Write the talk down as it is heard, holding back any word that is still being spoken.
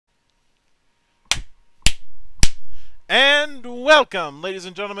And welcome, ladies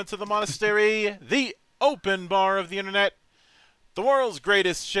and gentlemen, to the monastery, the open bar of the internet, the world's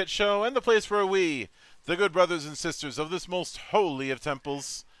greatest shit show, and the place where we, the good brothers and sisters of this most holy of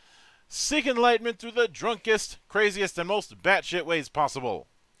temples, seek enlightenment through the drunkest, craziest, and most batshit ways possible.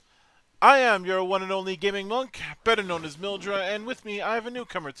 I am your one and only gaming monk, better known as Mildra, and with me I have a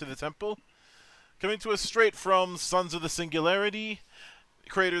newcomer to the temple, coming to us straight from Sons of the Singularity,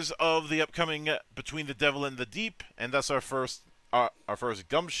 creators of the upcoming Between the Devil and the Deep, and thus our first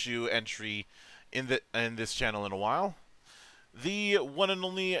gumshoe entry in this channel in a while. The one and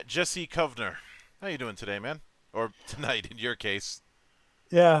only Jesse Covner. How you doing today, man? Or tonight, in your case.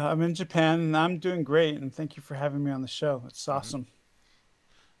 Yeah, I'm in Japan and I'm doing great, and thank you for having me on the show. It's Mm-hmm. awesome.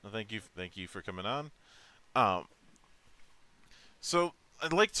 Well, thank you for coming on. Um, so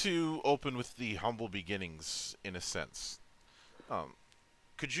I'd like to open with the humble beginnings, in a sense. Um,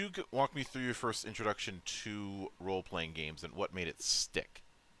 could you walk me through your first introduction to role-playing games and what made it stick?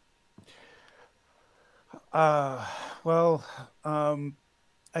 Uh, well, um,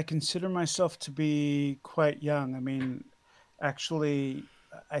 I consider myself to be quite young. I mean, actually,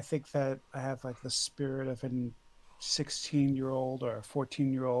 I think that I have like the spirit of an 16-year-old or a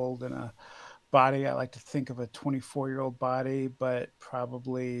 14-year-old in a body. I like to think of a 24-year-old body, but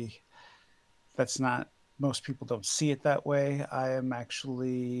probably that's not, most people don't see it that way. I am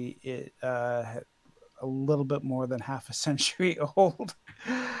actually a little bit more than half a century old.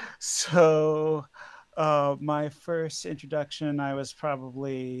 So, my first introduction, I was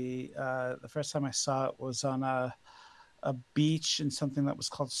probably the first time I saw it was on a beach in something that was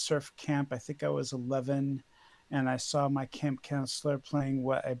called surf camp. I think I was 11, and I saw my camp counselor playing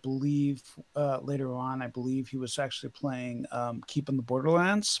what I believe later on. I believe he was actually playing Keep on the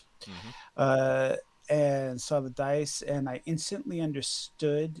Borderlands, Mm-hmm. uh, and saw the dice, and I instantly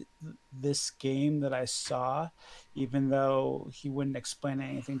understood this game that I saw, even though he wouldn't explain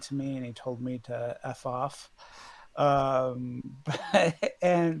anything to me, and he told me to f off. But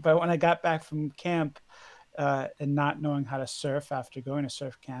when I got back from camp, and not knowing how to surf after going to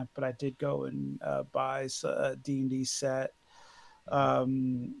surf camp, but I did go and buy a D&D set.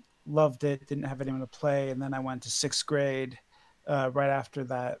 Mm-hmm. Loved it, didn't have anyone to play, and then I went to sixth grade. Right after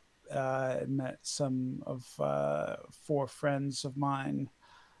that, met some of four friends of mine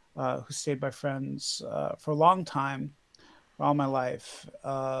who stayed by friends for a long time, for all my life,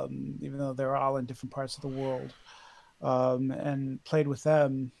 even though they're all in different parts of the world, and played with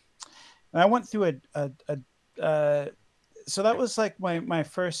them. And I went through uh, so that was like my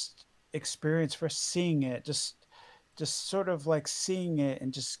first experience, first seeing it, just sort of like seeing it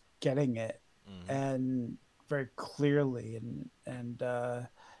and just getting it, Mm-hmm. and very clearly, and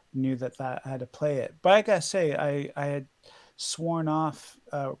knew that I had to play it. But I gotta say, I had sworn off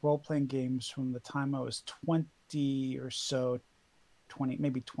role playing games from the time I was 20 or so, 20,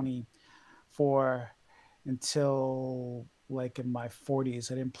 maybe 24, until like in my 40s.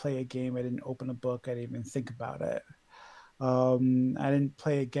 I didn't play a game, I didn't open a book, I didn't even think about it. I didn't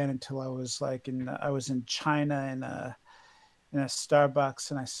play again until I was in China in a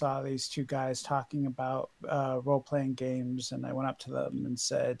Starbucks, and I saw these two guys talking about role playing games, and I went up to them and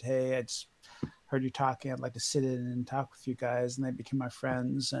said, "Hey, I just heard you talking. I'd like to sit in and talk with you guys," and they became my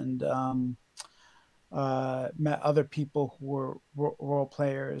friends, and met other people who were role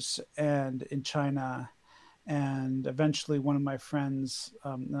players and in China. And eventually, one of my friends,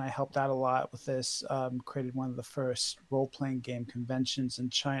 and I helped out a lot with this, created one of the first role playing game conventions in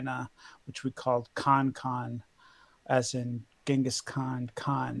China, which we called Con, as in Genghis Khan.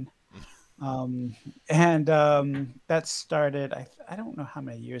 Um, and that started, I don't know how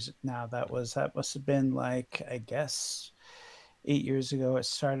many years now that was. That must have been like, I guess, 8 years ago. It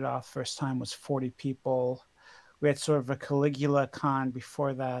started off, first time was 40 people. We had sort of a Caligula Con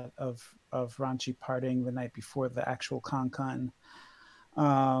before that, of Ranchi partying the night before the actual Con.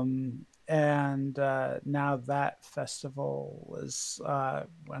 And now that festival was,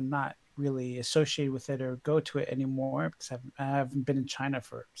 I'm not really associated with it or go to it anymore because I haven't been in China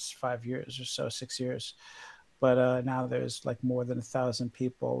for 5 years or so, 6 years. But now there's like more than 1,000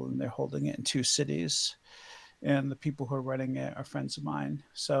 people, and they're holding it in two cities. And the people who are running it are friends of mine.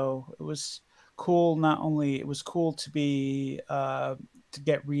 So it was cool. Not only it was cool to be to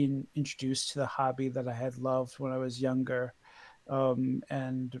get reintroduced to the hobby that I had loved when I was younger,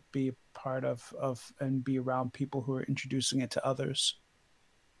 and be a part of and be around people who are introducing it to others.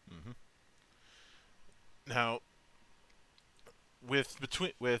 Mm-hmm. Now,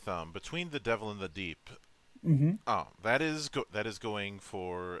 between the devil and the deep, Mm-hmm. that is going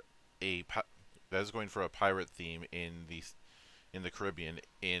for that is going for a pirate theme in the Caribbean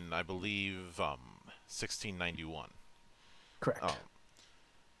in, I believe, 1691. Correct.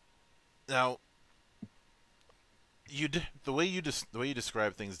 Now, the way you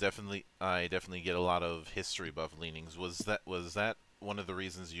describe things, definitely, I definitely get a lot of history buff leanings. Was that one of the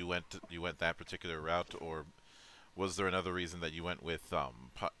reasons you went that particular route, or was there another reason that you went with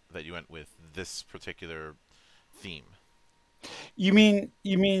this particular theme? You mean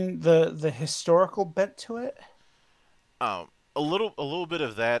the historical bent to it? Um, a little bit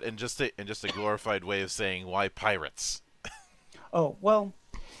of that, and just a glorified way of saying why pirates. Oh, well,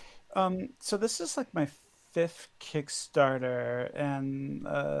 so this is like my fifth Kickstarter,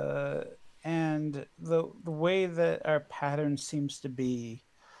 and the way that our pattern seems to be,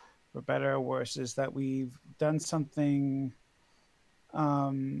 for better or worse, is that we've done something.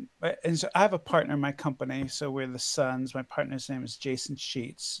 And so I have a partner in my company, so we're the sons. My partner's name is Jason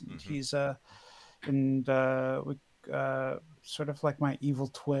Sheets, and Mm-hmm. he's and we sort of like my evil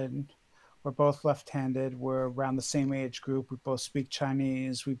twin. We're both left-handed. We're around the same age group. We both speak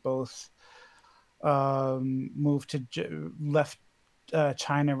Chinese. We both moved to left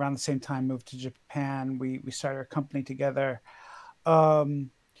China around the same time. Moved to Japan. We started our company together.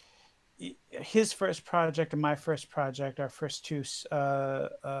 Um, his first project and my first project, our first two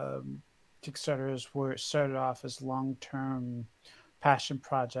Kickstarters were started off as long-term passion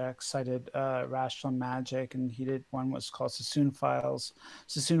projects. I did Rational Magic, and he did one was called Sassoon Files.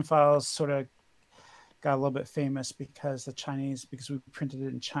 Sassoon Files sort of got a little bit famous because we printed it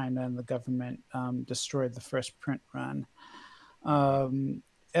in China and the government destroyed the first print run. Um,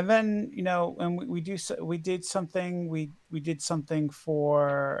 and then and we did something we did something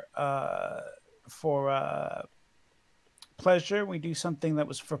for pleasure. We do something that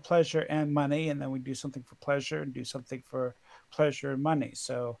was for pleasure and money, and then we do something for pleasure and do something for pleasure and money.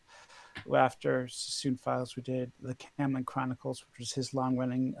 So after Sassoon Files, we did the Camlin Chronicles, which was his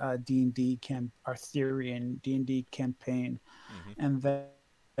long-running D&D Arthurian D&D campaign, Mm-hmm.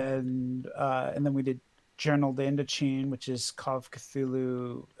 and then we did Journal to Indochine, which is Call of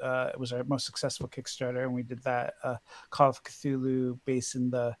Cthulhu. It was our most successful Kickstarter, and we did that Call of Cthulhu based in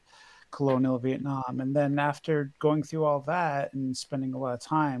the colonial Vietnam. And then after going through all that and spending a lot of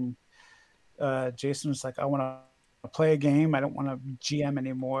time, Jason was like, I want to play a game. I don't want to GM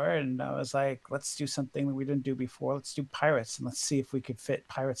anymore. And I was like, let's do something that we didn't do before. Let's do pirates, and let's see if we could fit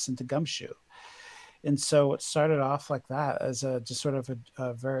pirates into Gumshoe. And so it started off like that, as just sort of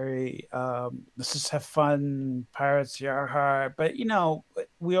a very let's just have fun, pirates, yarhar. But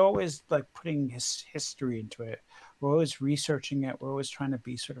we always like putting history into it. We're always researching it. We're always trying to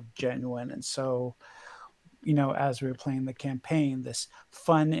be sort of genuine. And so as we were playing the campaign, this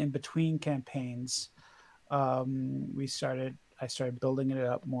fun in between campaigns, I started building it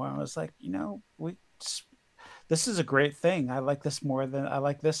up more. I was like, we this is a great thing. I like this more than I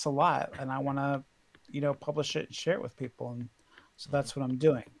like this a lot, and I want to publish it and share it with people. And so Mm-hmm. that's what I'm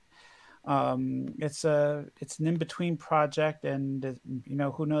doing. It's an in between project, and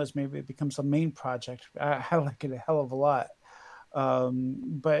who knows, maybe it becomes a main project. I like it a hell of a lot.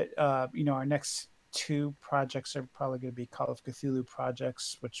 But our next two projects are probably going to be Call of Cthulhu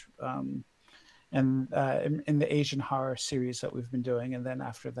projects, which and in the Asian horror series that we've been doing. And then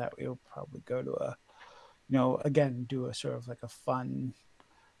after that, we'll probably go to again, do a sort of like a fun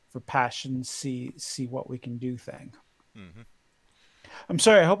for passion, see what we can do thing. Mm-hmm. I'm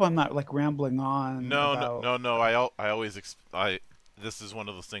sorry. I hope I'm not like rambling on No, no, about. no, no. I always I this is one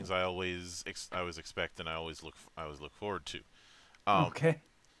of those things I always expect and I always look forward to. Um, Okay.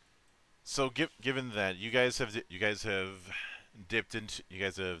 so given that you guys have dipped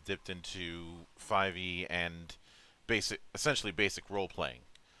into 5e and essentially basic role playing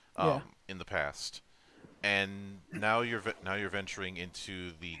Yeah. in the past, and now you're venturing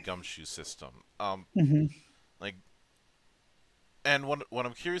into the gumshoe system. Hmm. Like, and what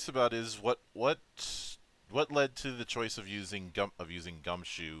I'm curious about is what led to the choice of using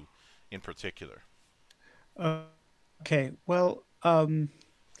gumshoe in particular. Okay. Well.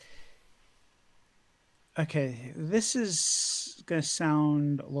 Okay. This is gonna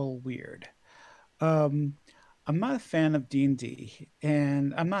sound a little weird. Um, I'm not a fan of D&D,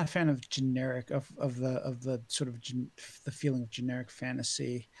 and I'm not a fan of generic of the sort of the feeling of generic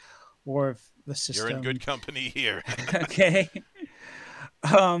fantasy or of the You're in good system. company here. Okay.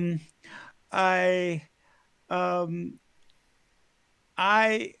 Um, I um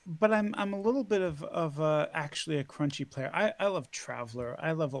but I'm a little bit of actually a crunchy player. I love Traveler.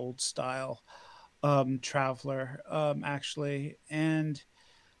 I love old style Traveler actually, and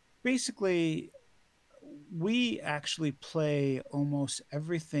basically we actually play almost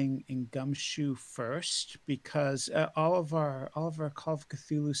everything in Gumshoe first because all of our Call of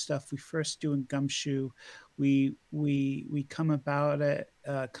Cthulhu stuff we first do in Gumshoe. We come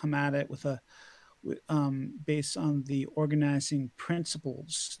at it with a based on the organizing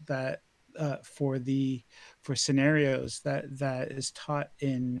principles that for the for scenarios that is taught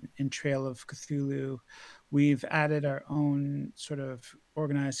in Trail of Cthulhu. We've added our own sort of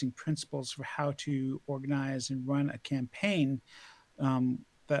organizing principles for how to organize and run a campaign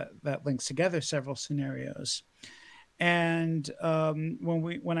that links together several scenarios. And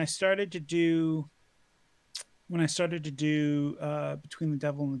when I started to do Between the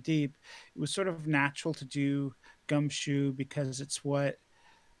Devil and the Deep, it was sort of natural to do Gumshoe because it's what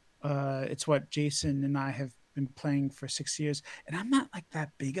Jason and I have been playing for 6 years, and I'm not like that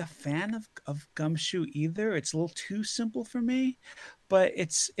big a fan of Gumshoe either. It's a little too simple for me, but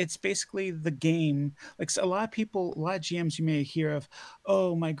it's basically the game. Like a lot of people, a lot of GMs you may hear of,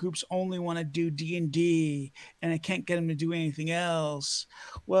 oh, my groups only want to do D&D, and I can't get them to do anything else.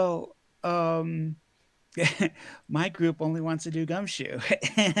 Well, my group only wants to do Gumshoe,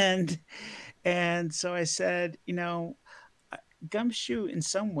 and so I said, Gumshoe in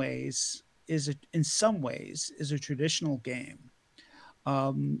some ways is a traditional game.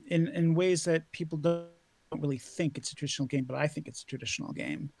 In ways that people don't really think it's a traditional game, but I think it's a traditional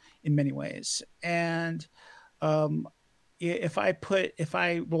game in many ways. And um, if I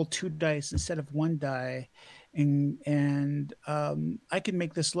roll two dice instead of one die, and I could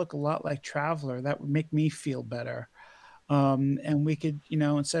make this look a lot like Traveler, that would make me feel better. And we could,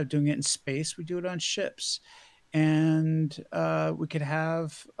 instead of doing it in space, we do it on ships. And we could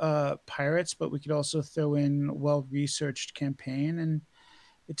have pirates, but we could also throw in well-researched campaign, and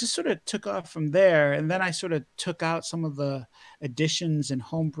it just sort of took off from there. And then I sort of took out some of the additions and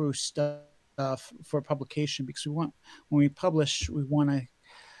homebrew stuff for publication because when we publish, we want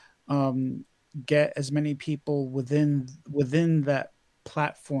to get as many people within that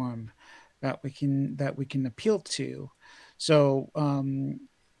platform that we can appeal to. So and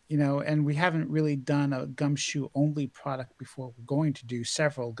we haven't really done a Gumshoe only product before. We're going to do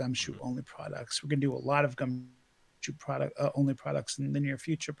several Gumshoe only products. We're going to do a lot of Gumshoe only products in the near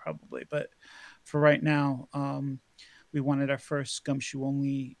future, probably. But for right now, we wanted our first Gumshoe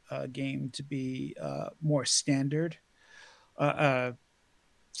only game to be more standard. And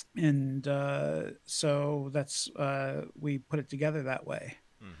so that's we put it together that way.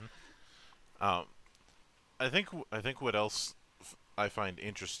 Mm-hmm. I think what else I find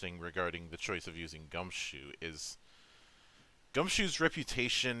interesting regarding the choice of using Gumshoe is Gumshoe's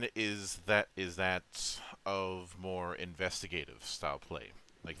reputation is that of more investigative style play.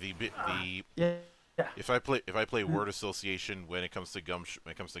 Like Yeah. if I play word association when it comes to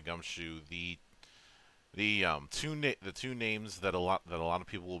Gumshoe, the two names that a lot of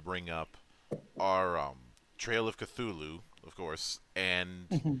people will bring up are Trail of Cthulhu, of course, and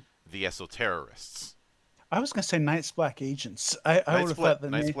Mhm. the Esoterrorists. I was going to say Night's Black Agents. I would have thought the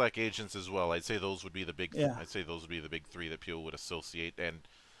Night's name. Black Agents as well. I'd say those would be the big. Yeah. I'd say those would be the big three that people would associate, and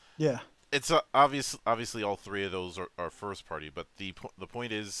Yeah. it's obviously all three of those are first party. But the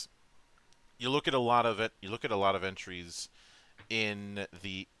point is, you look at a lot of it. You look at a lot of entries in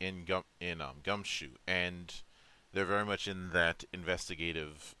Gumshoe, and they're very much in that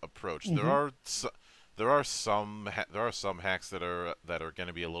investigative approach. Mm-hmm. There are some hacks that are going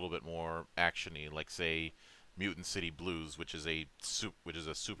to be a little bit more actiony, like say Mutant City Blues, which is a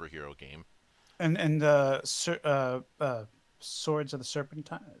superhero game. And Swords of the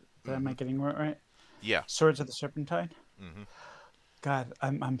Serpentine. Am I Mm-hmm. getting it right? Yeah. Swords of the Serpentine. Mm-hmm. God,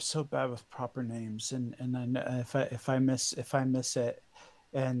 I'm so bad with proper names, and I know if I miss it,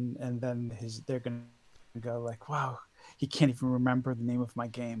 and then they're gonna go like, wow, he can't even remember the name of my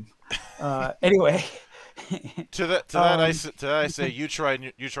game. Anyway, um, To that I say you try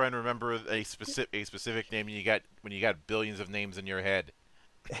and remember a specific name, and you got billions of names in your head.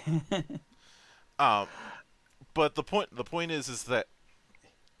 Um, but the point is that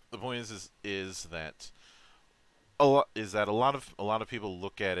a lot of people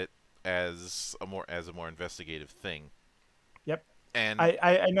look at it as a more investigative thing, yep, and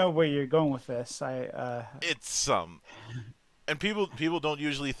I know where you're going with this. it's and people don't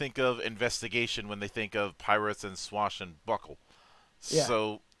usually think of investigation when they think of pirates and swash and buckle. Yeah.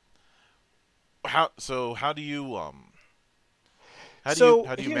 So how do you So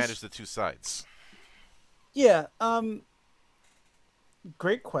how do you manage here's the two sides? yeah,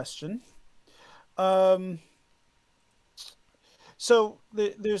 great question. Um, so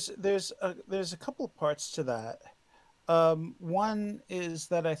there's a couple of parts to that. One is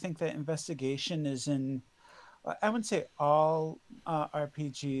that I think that investigation is in, I wouldn't say all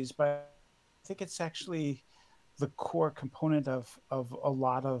RPGs, but I think it's actually the core component of a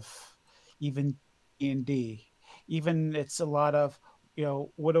lot of even D&D. Even it's a lot of,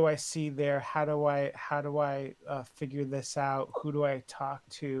 what do I see there? How do I figure this out? Who do I talk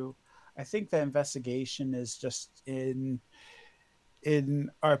to? I think the investigation is just in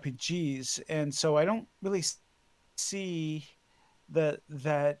RPGs, and so I don't really see that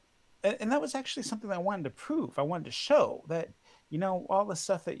and that was actually something that I wanted to prove. I wanted to show that, all the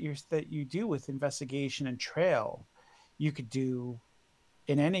stuff that you do with investigation and trail, you could do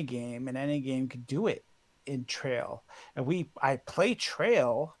in any game, and any game could do it in trail. And I play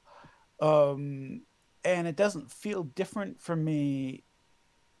trail, um, and it doesn't feel different for me.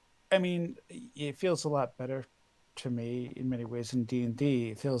 I mean, it feels a lot better to me in many ways than D&D.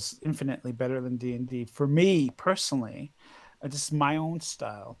 It feels infinitely better than D&D for me personally. Just my own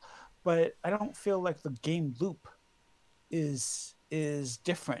style. But I don't feel like the game loop is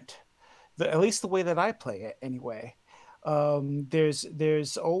different. At least the way that I play it anyway.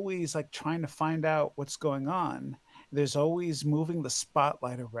 There's always like trying to find out what's going on. There's always moving the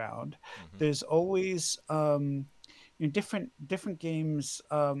spotlight around. Hmm. There's always different games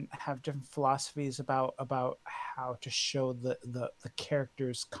have different philosophies about how to show the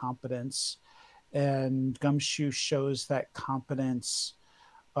character's competence, and Gumshoe shows that competence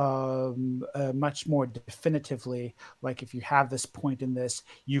much more definitively. Like, if you have this point in this,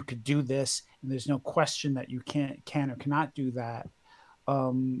 you could do this, and there's no question that you can or cannot do that.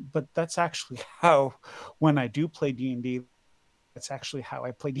 But that's actually how, when I do play D&D, that's actually how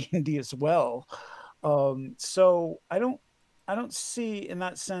I play D&D as well. So I don't see in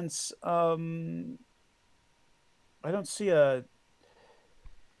that sense, I don't see a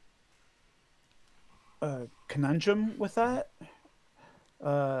conundrum with that.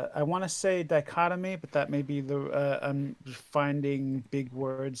 I want to say dichotomy, but that may be I'm finding big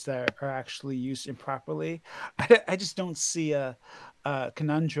words that are actually used improperly. I just don't see a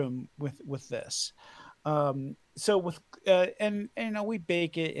conundrum with this. So with and we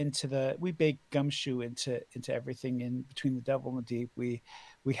bake Gumshoe into everything in between the devil and the deep. We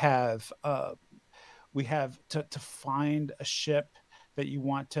have to find a ship that you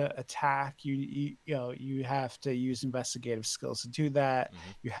want to attack. You have to use investigative skills to do that. Hmm.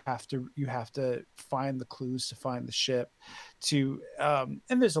 You have to find the clues to find the ship. And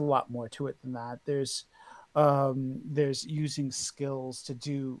there's a lot more to it than that. There's using skills to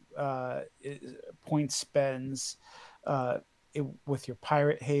do point spends with your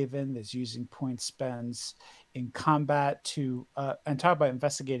pirate haven. There's using point spends in combat and talk about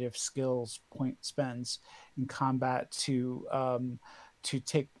investigative skills point spends in combat to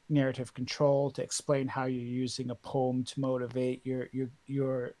take narrative control, to explain how you're using a poem to motivate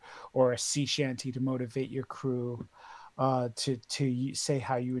your or a sea shanty to motivate your crew, to say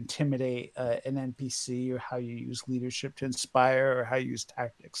how you intimidate an NPC, or how you use leadership to inspire, or how you use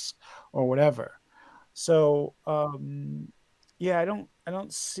tactics, or whatever. So yeah, I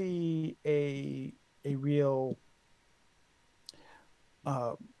don't see a real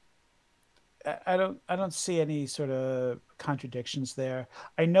uh, I don't see any sort of contradictions there.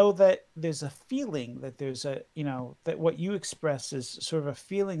 I know that there's a feeling that there's that what you express is sort of a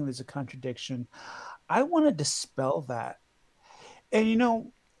feeling there's a contradiction. I want to dispel that.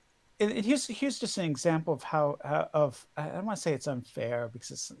 And and here's just an example of I don't want to say it's unfair,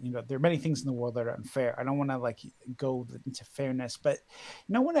 because there are many things in the world that are unfair. I don't want to like go into fairness, but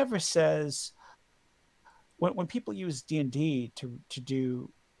no one ever says, when people use D&D to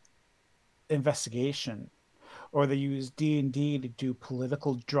do investigation, or they use D&D to do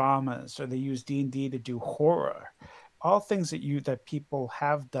political dramas, or they use D&D to do horror, all things that people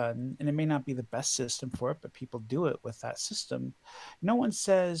have done, and it may not be the best system for it, but people do it with that system. No one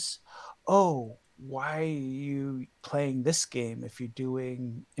says, "Oh, why are you playing this game if you're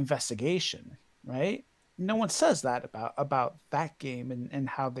doing investigation?" Right? No one says that about that game, and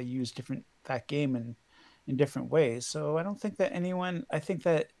how they use different that game in different ways. So I don't think that anyone. I think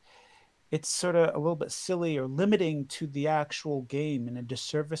that it's sort of a little bit silly or limiting to the actual game, and a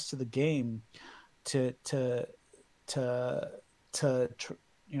disservice to the game to to to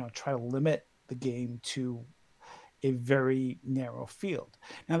try to limit the game to a very narrow field.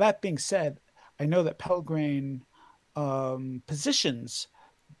 Now, that being said, I know that Pelgrane positions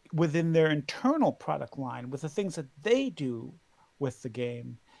within their internal product line, with the things that they do with the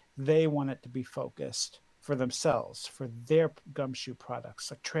game, they want it to be focused for themselves, for their Gumshoe products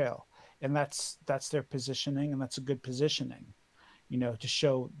like Trail. And that's their positioning, and that's a good positioning, to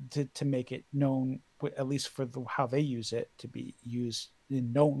show, to make it known at least for how they use it, to be used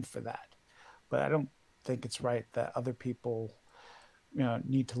and known for that. But I don't think it's right that other people,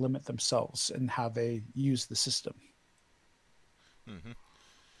 need to limit themselves in how they use the system. Hmm.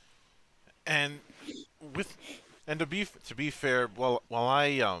 And with and to be fair, while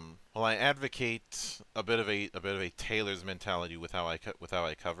I advocate a bit of a tailor's mentality with with how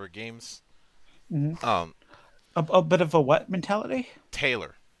I cover games, Hmm. um, A bit of a what mentality?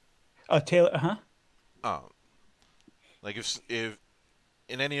 tailor, Oh, Taylor, huh? um, like if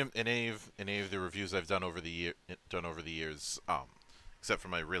in any of the reviews I've done over the years, except for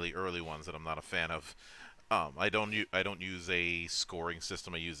my really early ones that I'm not a fan of, I don't use a scoring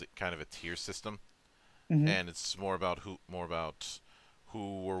system. I use it kind of a tier system, Hmm. and it's more about who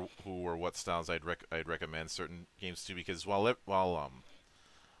or what styles I'd recommend certain games to, because while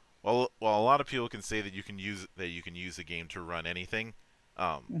a lot of people can say that you can use a game to run anything,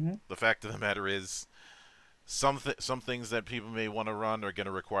 Hmm. the fact of the matter is some things that people may want to run are going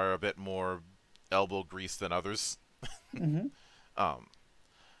to require a bit more elbow grease than others. Hmm. Um,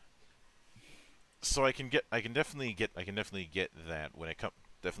 so I can definitely get that when it comes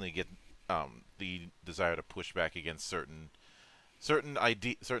definitely get the desire to push back against certain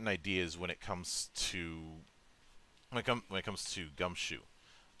ideas when it comes to when it comes to Gumshoe.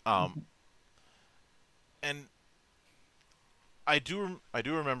 Um, Hmm. and I do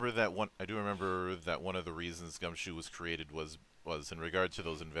remember that one of the reasons Gumshoe was created was in regard to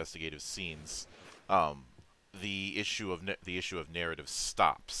those investigative scenes. Um, the issue of narrative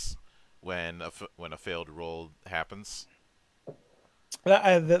stops when a failed roll happens.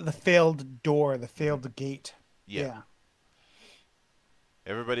 The failed door, the Hmm. failed gate. Yeah, Yeah.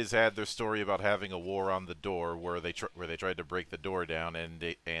 everybody's had their story about having a war on the door where they tried to break the door down and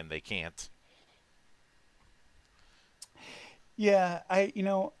they can't. Yeah,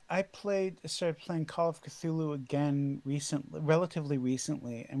 started playing Call of Cthulhu again recently, relatively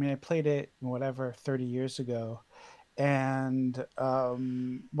recently. I mean, I played it whatever 30 years ago, and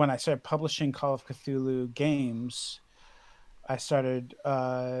when I started publishing Call of Cthulhu games, I started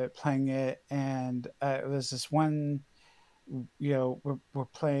playing it, and it was this one. We're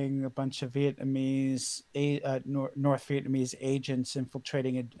playing a bunch of North Vietnamese agents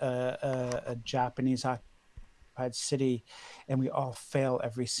infiltrating a Japanese city, and we all fail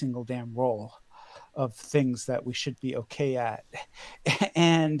every single damn roll of things that we should be okay at.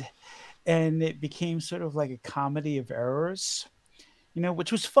 and and it became sort of like a comedy of errors,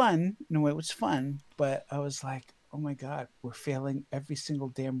 which was fun. It was fun, but I was like, oh my god, we're failing every single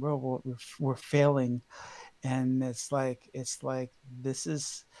damn roll. We're failing, and it's like this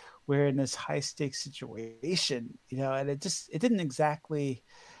is we're in this high stakes situation, and it didn't exactly,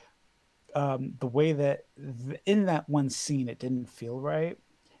 the way that in that one scene it didn't feel right.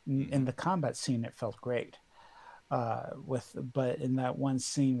 In Hmm. the combat scene it felt great, but in that one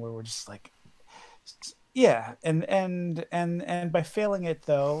scene where we're just like, yeah, and by failing it,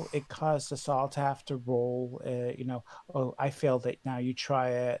 though, it caused us all to have to roll, oh, I failed it, now you try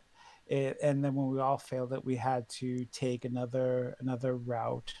it. And then when we all failed it, we had to take another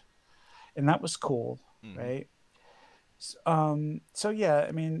route, and that was cool, Hmm. right? So yeah,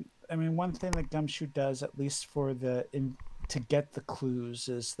 I mean, one thing that Gumshoe does, at least to get the clues,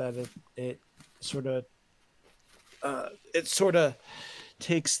 is that it sort of it sort of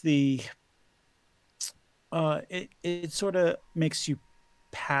takes the it sort of makes you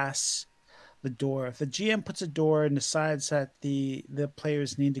pass the door. If the GM puts a door and decides that the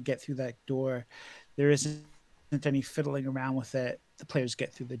players need to get through that door, there isn't any fiddling around with it. The players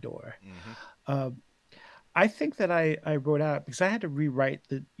get through the door. Hmm. Uh, I think that I wrote out, because I had to rewrite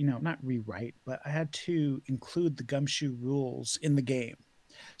not rewrite, but I had to include the Gumshoe rules in the game.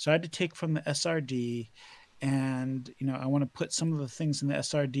 So I had to take from the SRD, and I want to put some of the things in the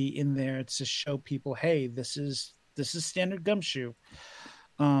SRD in there to show people, hey, this is standard Gumshoe.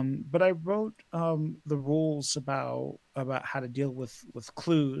 But I wrote the rules about how to deal with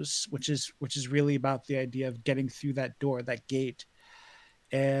clues, which is really about the idea of getting through that door, that gate.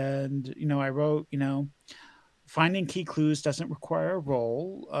 And I wrote, finding key clues doesn't require a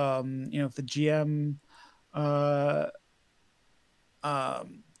roll. If the GM uh,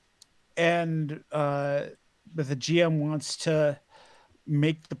 um, and but the GM wants to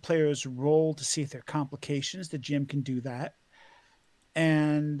make the players roll to see if there are complications, the GM can do that.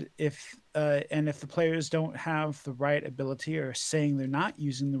 And if the players don't have the right ability, or saying they're not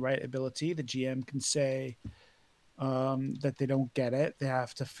using the right ability, the GM can say that they don't get it. They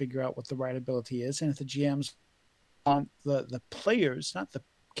have to figure out what the right ability is. And if the GMs want the players, not the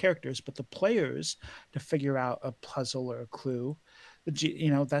characters, but the players, to figure out a puzzle or a clue,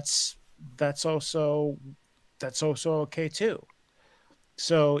 that's that's also that's also okay too.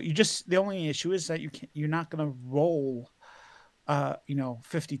 So you just the only issue is that you're not going to roll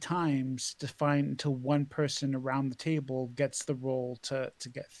 50 times to find until one person around the table gets the roll to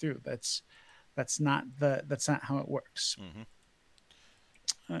get through. That's not how it works.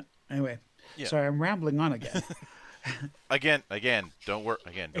 Hmm. Anyway, Yeah. sorry, I'm rambling on again. Don't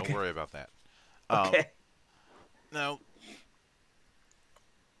Okay. worry about that. Um, Okay. Now,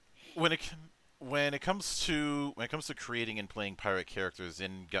 when it when it comes to creating and playing pirate characters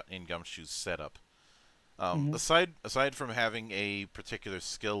in Gumshoe's setup, Hmm. aside from having a particular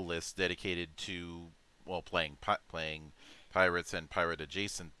skill list dedicated to playing pirates and pirate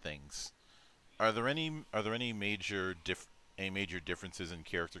adjacent things, are there any major differences in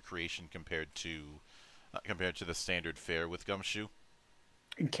character creation compared to the standard fare with Gumshoe?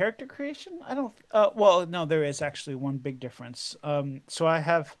 In character creation, I don't. Well, no, there is actually one big difference. So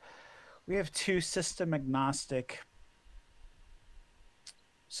we have two system agnostic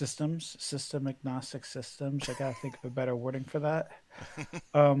systems. I gotta think of a better wording for that.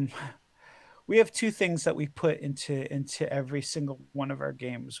 Um, we have two things that we put into every single one of our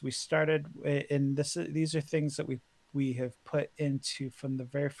games. We started in this. These are things that we have put into from the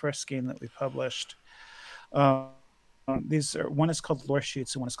very first game that we published. Um, these are one is called lore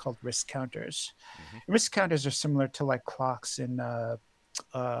sheets and one is called risk counters. Hmm. And risk counters are similar to like clocks in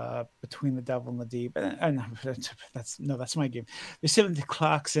Between the Devil and the Deep. No, that's my game. They're similar to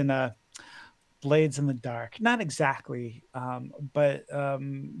clocks in Blades in the Dark. Not exactly, but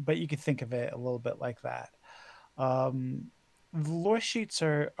you could think of it a little bit like that. Um, the lore sheets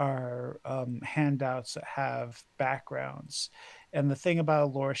are handouts that have backgrounds, and the thing about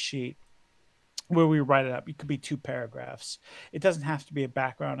a lore sheet where we write it up, it could be two paragraphs. It doesn't have to be a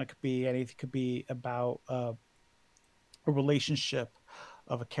background. It could be anything. It could be about a relationship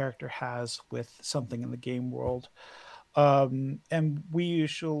of a character has with something in the game world. And we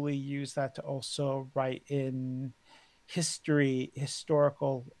usually use that to also write in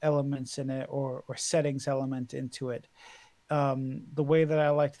historical elements in it, or settings element into it. The way that I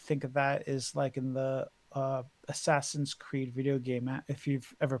like to think of that is like in the Assassin's Creed video game. If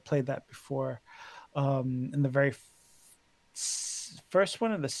you've ever played that before, in the very first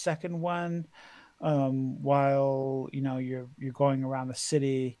one or the second one, while you're going around the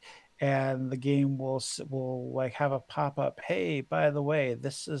city, and the game will like have a pop up. Hey, by the way,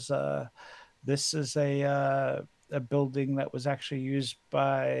 this is a building that was actually used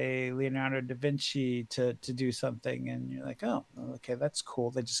by Leonardo da Vinci to do something, and you're like, oh, okay, that's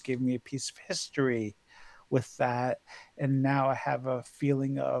cool. They just gave me a piece of history with that, and now I have a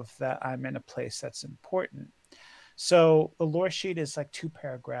feeling of that I'm in a place that's important. So the lore sheet is like two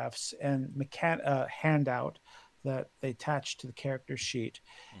paragraphs and handout that they attach to the character sheet,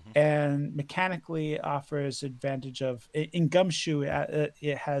 Hmm. and mechanically offers advantage of in Gumshoe.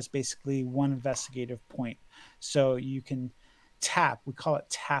 It has basically one investigative point, so you can tap. We call it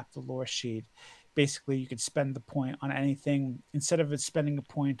tap the lore sheet. Basically, you could spend the point on anything instead of it spending a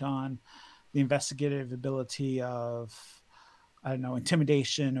point on the investigative ability of, I don't know,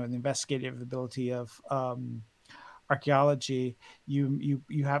 intimidation, or the investigative ability of archaeology. You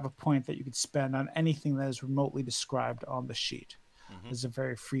have a point that you could spend on anything that is remotely described on the sheet. Hmm. There's a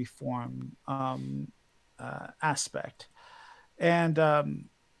very free form aspect, and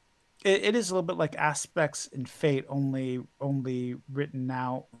it is a little bit like aspects in Fate, only written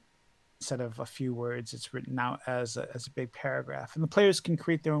out instead of a few words. It's written out as a big paragraph, and the players can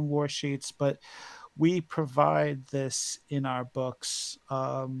create their own war sheets, but we provide this in our books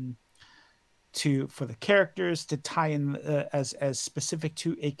to for the characters to tie in as specific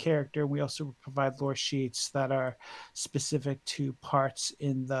to a character. We also provide lore sheets that are specific to parts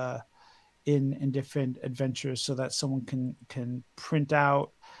in different adventures, so that someone can print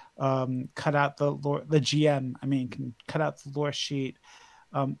out, cut out the GM, I mean, can cut out the lore sheet,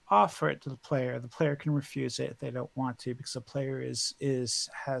 offer it to the player. The player can refuse it if they don't want to, because the player is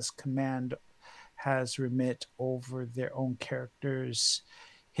has command, has remit over their own character's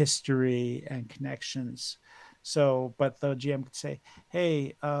history and connections. So, but the GM could say,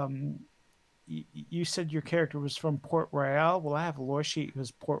 "Hey, you said your character was from Port Royal. Well, I have a lore sheet who's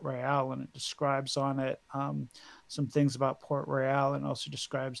Port Royal, and it describes on it some things about Port Royal, and also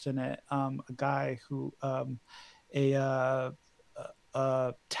describes in it a guy who a, uh,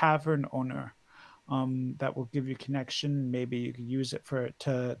 a tavern owner." That will give you connection. Maybe you could use it for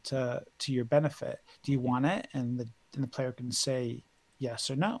to your benefit. Do you Hmm. want it? And the player can say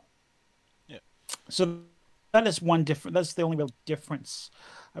yes or no. Yeah. So that is one That's the only real difference,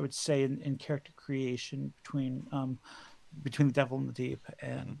 I would say, in character creation between Between the Devil and the Deep Hmm.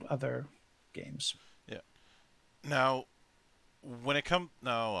 and other games. Yeah. Now, when it comes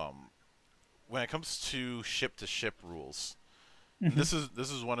now, when it comes to ship rules, and Hmm. this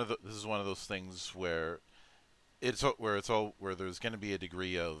is one of those things where where there's going to be a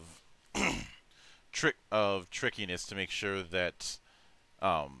degree of trickiness to make sure that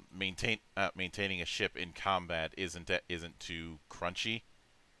maintaining a ship in combat isn't too crunchy.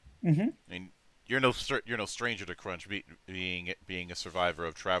 Hmm. I mean, you're no stranger to crunch, being a survivor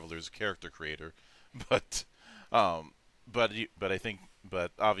of Traveler's character creator, but um, but I think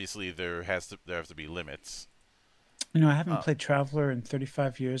but obviously there have to be limits. You know, I haven't Uh, played Traveler in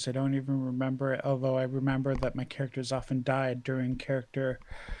 35 years. I don't even remember it, although I remember that my characters often died during character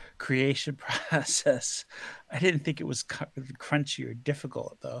creation process. I didn't think it was crunchy or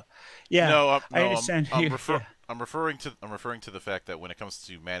difficult, though. Yeah, no, I no, understand. Yeah, I'm referring to the fact that when it comes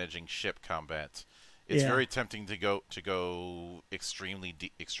to managing ship combat, it's yeah, very tempting to go extremely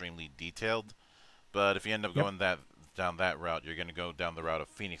detailed. But if you end up yep. going that down that route, you're going to go down the route of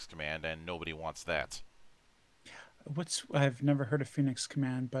Phoenix Command, and nobody wants that. What's I've never heard of Phoenix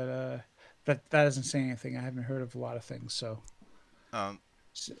Command, but that doesn't say anything. I haven't heard of a lot of things, so. Um,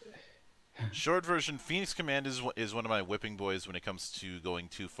 Short version: Phoenix Command is one of my whipping boys when it comes to going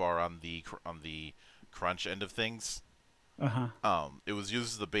too far on the crunch end of things. Uh huh. It was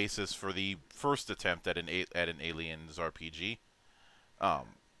used as the basis for the first attempt at an Aliens RPG. Um,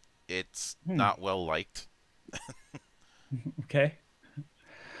 it's Hmm. not well liked. Okay.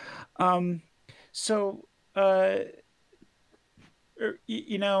 Um. So, uh,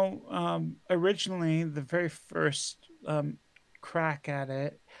 originally the very first crack at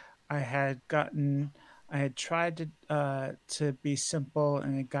it, I had gotten, I had tried to be simple,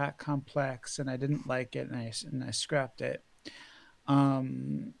 and it got complex, and I didn't like it, and I scrapped it.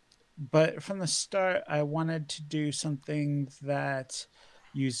 Um, but from the start, I wanted to do something that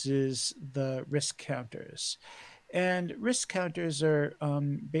uses the risk counters. And risk counters are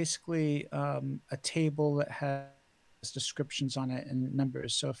basically a table that has descriptions on it and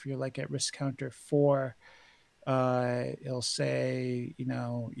numbers. So if you're like at risk counter 4, it'll say,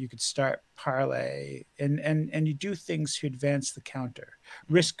 you could start parlay, and you do things to advance the counter,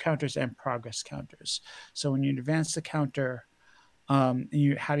 Mm-hmm. risk counters and progress counters. So when you advance the counter, how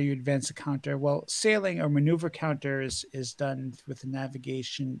do you advance a counter? Well, sailing or maneuver counter is done with the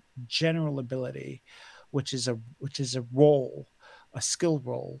navigation general ability, which is a roll, a skill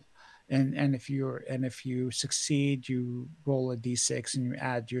roll. And if you succeed, you roll a d6 and you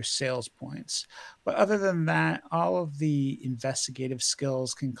add your sales points. But other than that, all of the investigative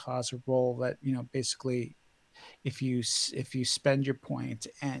skills can cause a roll that, basically, if you spend your point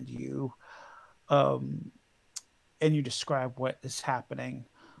um and you describe what is happening,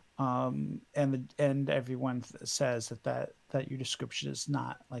 and everyone says that your description is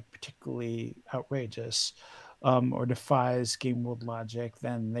not like particularly outrageous, or defies game world logic,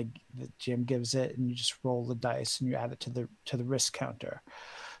 then the GM gives it, and you just roll the dice and you add it to the risk counter.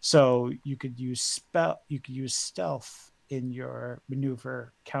 So you could use stealth in your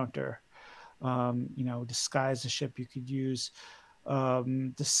maneuver counter. Disguise the ship. You could use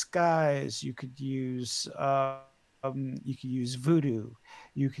disguise. You could use voodoo.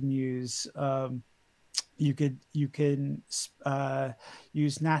 You can use you can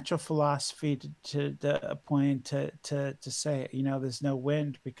use natural philosophy to a point to say, there's no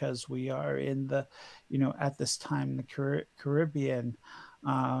wind because we are in the, at this time in the Caribbean.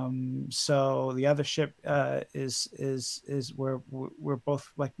 So the other ship is where we're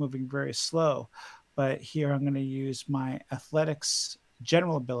both like moving very slow, but here I'm going to use my athletics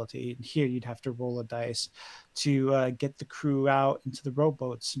general ability. And here you'd have to roll a dice to get the crew out into the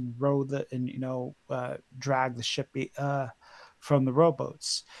rowboats and drag the ship from the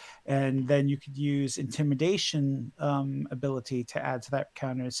rowboats. And then you could use intimidation ability to add to that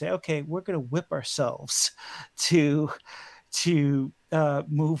counter and say, okay, we're going to whip ourselves to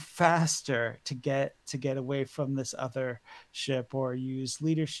move faster to get away from this other ship, or use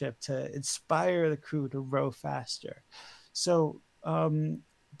leadership to inspire the crew to row faster. So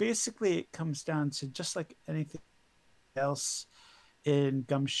basically, it comes down to just like anything else in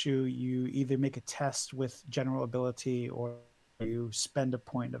Gumshoe. You either make a test with general ability, or you spend a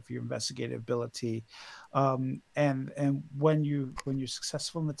point of your investigative ability, and when you're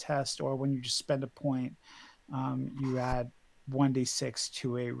successful in the test, or when you just spend a point, you add 1d6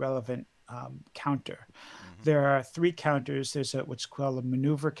 to a relevant counter. Mm-hmm. There are 3 counters. There's what's called a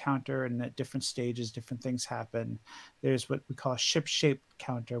maneuver counter, and at different stages, different things happen. There's what we call a ship shape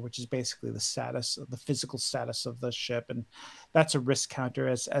counter, which is basically the physical status of the ship, and that's a risk counter.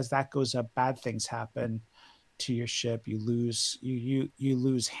 As that goes up, bad things happen to your ship, you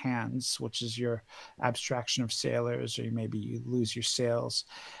lose hands, which is your abstraction of sailors, or maybe you lose your sails.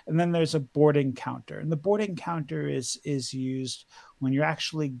 And then there's a boarding counter, and the boarding counter is used when you're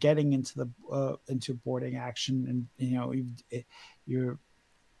actually getting into the into boarding action, and you're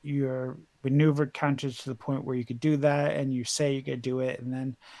your maneuver counters to the point where you could do that, and you say you could do it, and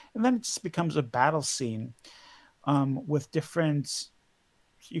then it just becomes a battle scene, with different,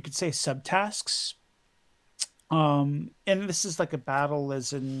 you could say, subtasks. And this is like a battle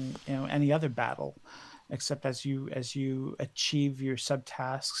as in any other battle, except as you achieve your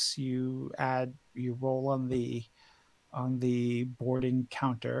subtasks, you roll on the boarding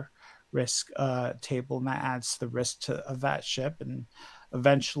counter risk table, and that adds the risk of that ship. And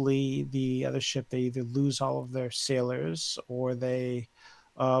eventually the other ship, they either lose all of their sailors, or they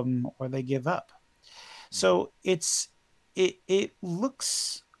give up. So it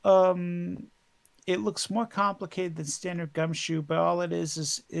looks it looks more complicated than standard gumshoe, but all it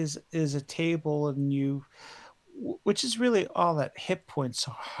is a table, and which is really all that hit points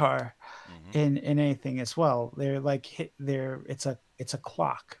are Mm-hmm. in anything as well. They're like it's a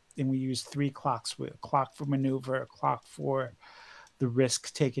clock, and we use three clocks: a clock for maneuver, a clock for the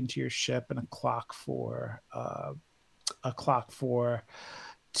risk taken to your ship, and a clock for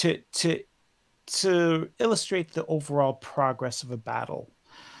to illustrate the overall progress of a battle.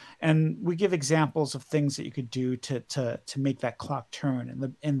 And we give examples of things that you could do to make that clock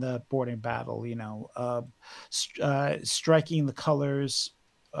turn in the boarding battle. Striking the colors,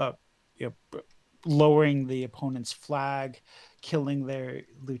 uh, lowering the opponent's flag, killing their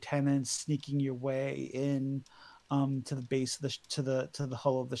lieutenants, sneaking your way in to the base of the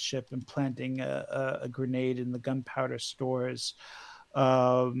hull of the ship, and planting a grenade in the gunpowder stores,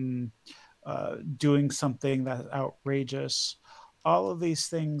 doing something that's outrageous. All of these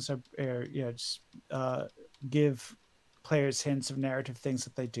things just give players hints of narrative things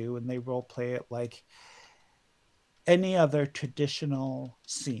that they do, and they role play it like any other traditional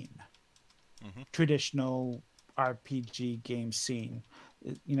scene, Mm-hmm. traditional RPG game scene.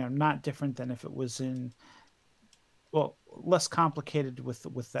 Not different than if it was in, well, less complicated with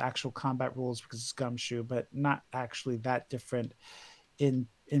the actual combat rules because it's gumshoe, but not actually that different in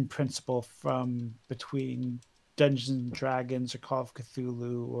principle from between Dungeons and Dragons or Call of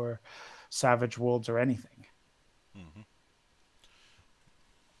Cthulhu or Savage Worlds or anything. Mm-hmm.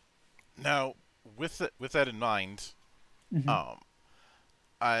 Now, with that in mind, Mm-hmm. um,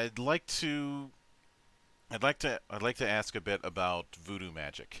 I'd like to I'd like to ask a bit about voodoo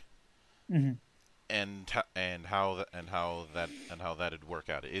magic, Mm-hmm. and how that'd work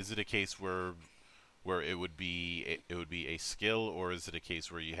out. Is it a case where it would be a skill, or is it a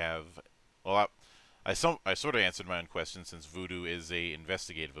case where you have, well, I sort of answered my own question, since voodoo is a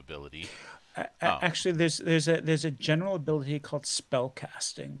investigative ability. Actually, there's a general ability called spell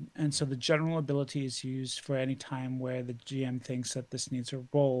casting, and so the general ability is used for any time where the GM thinks that this needs a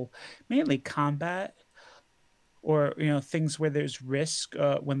roll, mainly combat, or things where there's risk,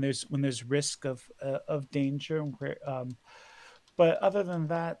 when there's risk of danger, where but other than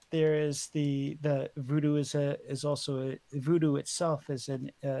that, there is the voodoo is also voodoo itself is an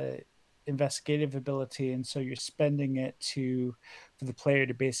investigative ability, and so you're spending it for the player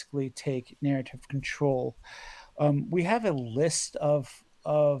to basically take narrative control. We have a list of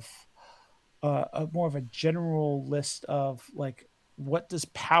more of a general list of like, what does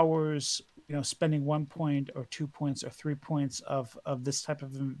powers, spending 1 point or 2 points or 3 points of this type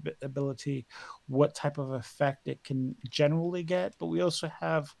of ability, what type of effect it can generally get. But we also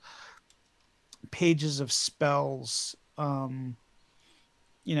have pages of spells,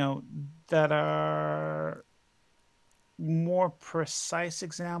 that are more precise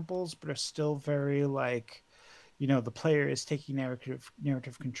examples, but are still very like, the player is taking narrative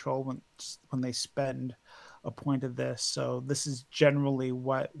control when they spend a point of this. So this is generally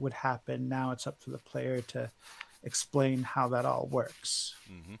what would happen. Now it's up to the player to explain how that all works.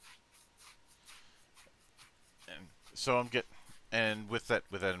 Mm-hmm. And so with that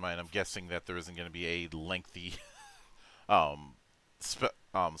in mind, I'm guessing that there isn't going to be a lengthy um,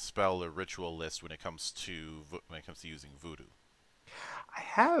 spell or ritual list when it comes to using voodoo. I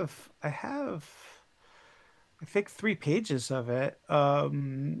have I think 3 pages of it.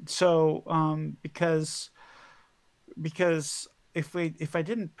 Because if I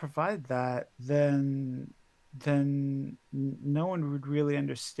didn't provide that, then no one would really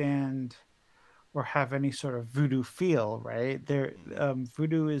understand or have any sort of voodoo feel, right?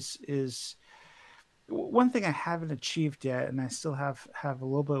 Voodoo is one thing I haven't achieved yet, and I still have a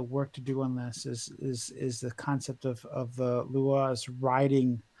little bit of work to do on this. Is the concept of the Luas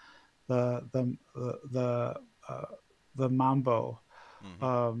riding the the mambo,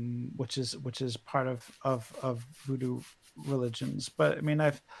 Mm-hmm. which is part of voodoo religions. But I mean,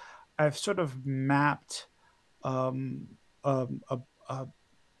 I've sort of mapped um, um, a, a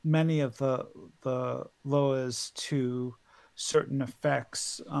many of the loas to certain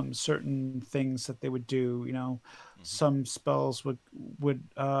effects, certain things that they would do. You know, Mm-hmm. some spells would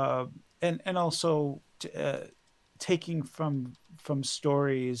and also taking from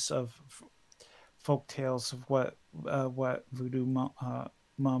stories of folk tales of what voodoo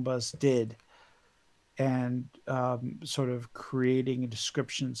mambas did, and sort of creating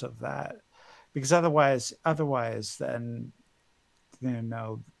descriptions of that, because otherwise then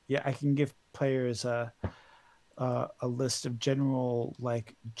yeah, I can give players a list of general,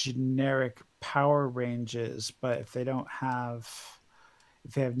 like, generic power ranges, but if they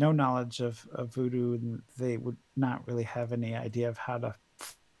have no knowledge of voodoo, they would not really have any idea of how to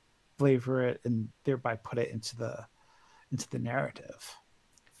flavor it and thereby put it into the narrative.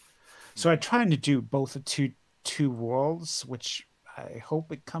 So I'm Mm-hmm. trying to do both the two worlds, which I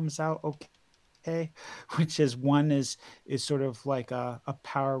hope it comes out okay. Which is, one is sort of like a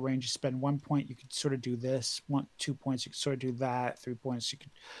power range. You spend 1 point, you could sort of do this. 2 points, you could sort of do that. 3 points, you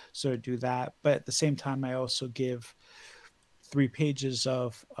could sort of do that. But at the same time, I also give 3 pages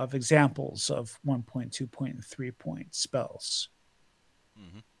of examples of 1 point, 2 point, and 3 point spells.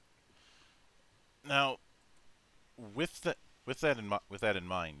 Mm-hmm. Now, with that with that in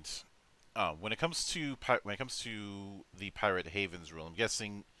mind, when it comes to the Pirate Havens rule, I'm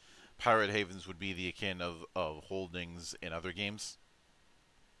guessing Pirate Havens would be the akin of holdings in other games.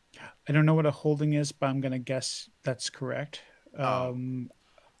 I don't know what a holding is, but I'm gonna guess that's correct. Um, Um,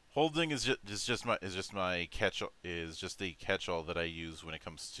 Holding is just my catch is just the catch-all that I use when it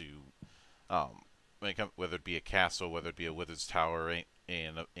comes to whether it be a castle, whether it be a wizard's tower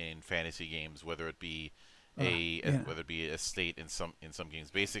in fantasy games, whether it be yeah. whether it be a state in some games,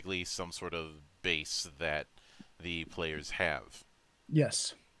 basically some sort of base that the players have.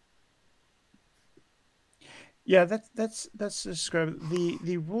 Yes. Yeah, that's described.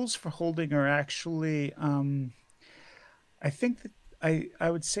 The rules for holding are actually, I think that I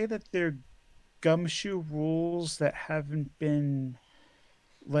would say that they're gumshoe rules that haven't been,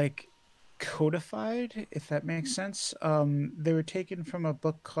 like, codified, if that makes sense. They were taken from a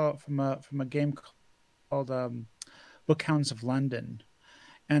book called from a game called Bookhounds of London.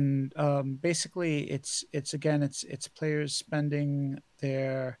 And basically it's again it's players spending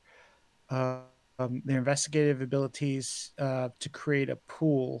uh, their investigative abilities to create a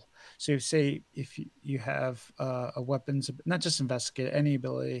pool. So, say if you have a weapons, not just investigate any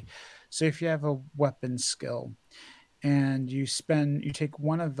ability. So, if you have a weapon skill and you take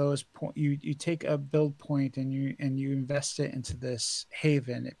one of those point, you take a build point and you invest it into this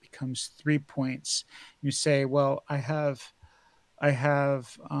haven. It becomes 3 points. You say, well, I have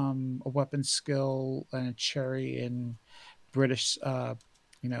a weapon skill and a cherry in British,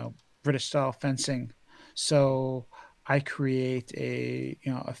 you know, British style fencing. Mm-hmm. So I create a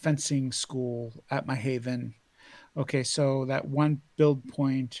fencing school at my haven. Okay, so that one build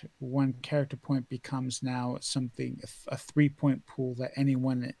point, one character point becomes now something, a 3 point pool that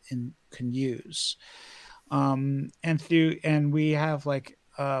anyone can use. And we have, like,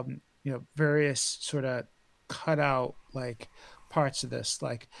 various sort of cut out, like, parts of this,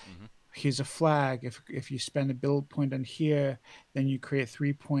 like, Mm-hmm. here's a flag. If you spend a build point on here, then you create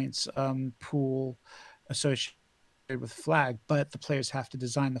 3 points pool associated with flag, but the players have to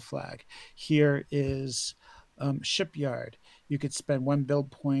design the flag. Here is shipyard. You could spend one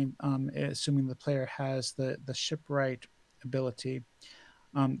build point, assuming the player has the shipwright ability.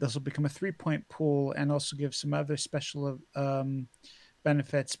 This will become a 3 point pool and also give some other special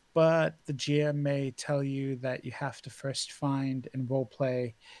benefits, but the GM may tell you that you have to first find and role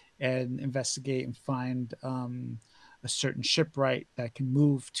play and investigate and find a certain shipwright that can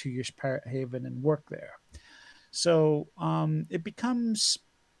move to your pirate haven and work there. So it becomes,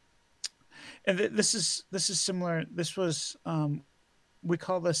 and this is similar. This was we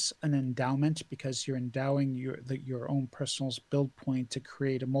call this an endowment because you're endowing your own personal build point to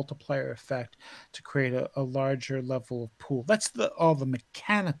create a multiplier effect, to create a larger level of pool. That's all the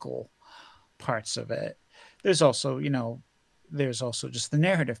mechanical parts of it. There's also, there's also just the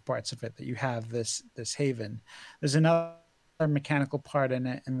narrative parts of it, that you have this haven. There's another mechanical part in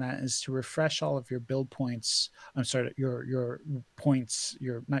it, and that is to refresh all of your build points. I'm sorry, your points,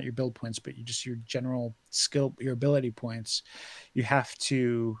 your not your build points, but just your general skill, your ability points. You have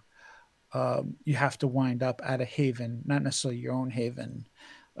to wind up at a haven, not necessarily your own haven,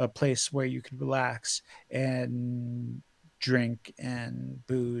 a place where you could relax and drink and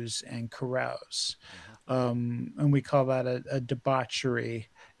booze and carouse. and we call that a debauchery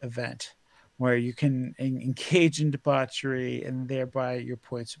event, where you can engage in debauchery, and thereby your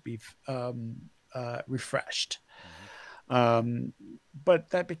points would be refreshed. Mm-hmm. Um, but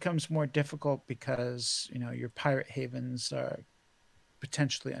that becomes more difficult because your pirate havens are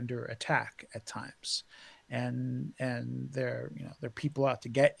potentially under attack at times, and there are people out to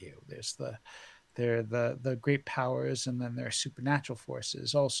get you. There are the great powers, and then there are supernatural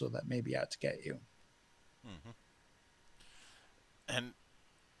forces also that may be out to get you. Mm-hmm. And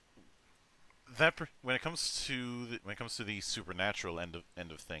when it comes to the supernatural end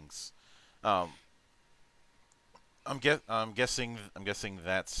of things, um, I'm guessing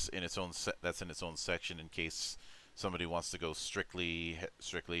that's in its own section in case somebody wants to go strictly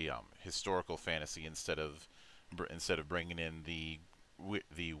historical fantasy instead of bringing in the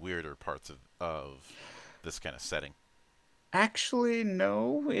weirder parts of this kind of setting. Actually,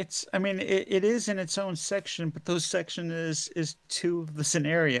 no. It is in its own section, but those section is two of the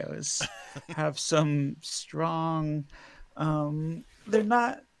scenarios have some strong. They're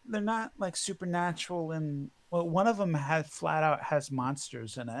not like supernatural, and well, one of them had flat out has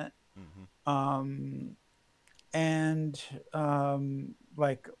monsters in it. Mm-hmm. Um, and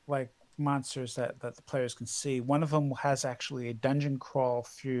like monsters that the players can see. One of them has actually a dungeon crawl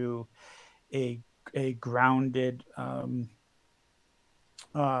through a a grounded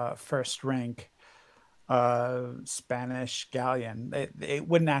first rank Spanish galleon. It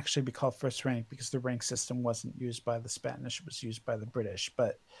wouldn't actually be called first rank because the rank system wasn't used by the Spanish; it was used by the British,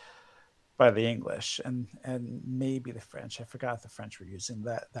 but by the English and maybe the French. I forgot if the French were using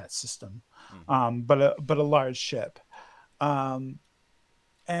that system. Mm-hmm. But a large ship, um,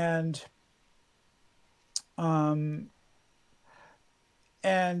 and um,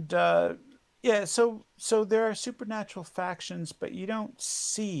 and yeah. So there are supernatural factions, but you don't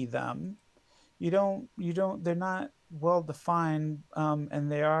see them. You don't they're not well defined,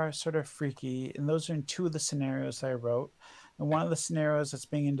 and they are sort of freaky, and those are in two of the scenarios I wrote. And one of the scenarios that's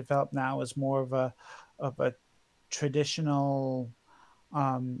being developed now is more of a traditional,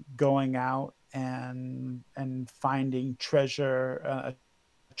 going out and finding treasure, a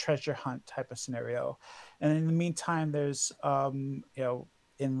treasure hunt type of scenario. And in the meantime, there's in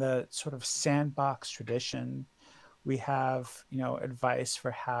the sort of sandbox tradition, we have advice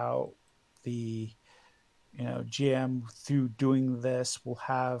for how the GM through doing this will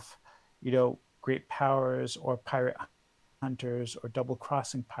have great powers, or pirate hunters, or double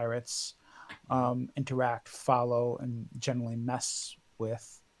crossing pirates Mm-hmm. interact, follow, and generally mess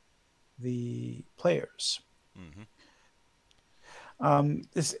with the players. Mm-hmm.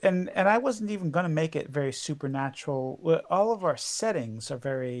 And I wasn't even going to make it very supernatural. Well, all of our settings are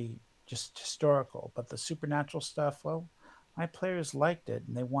very just historical, but the supernatural stuff, well, my players liked it,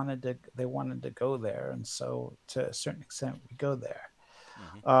 and they wanted to go there, and so to a certain extent we go there.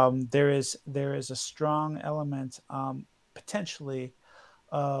 Mm-hmm. There is a strong element, potentially,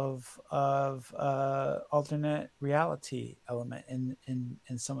 of alternate reality element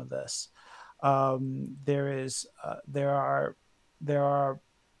in some of this. There are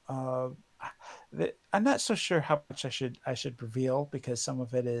uh, I'm not so sure how much I should reveal, because some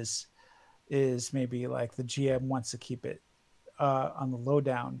of it is maybe like the GM wants to keep it on the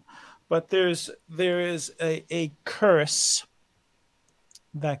lowdown. But there is a curse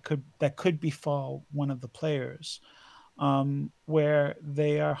that could befall one of the players, where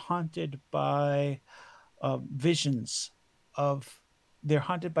they are haunted by visions of they're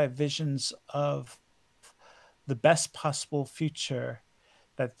haunted by visions of the best possible future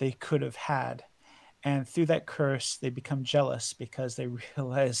that they could have had. And through that curse, they become jealous because they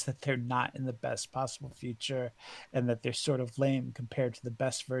realize that they're not in the best possible future, and that they're sort of lame compared to the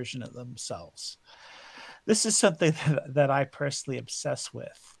best version of themselves. This is something that I personally obsess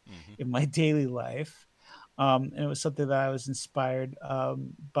with Mm-hmm. in my daily life. And it was something that I was inspired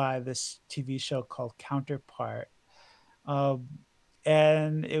by this TV show called Counterpart. Um,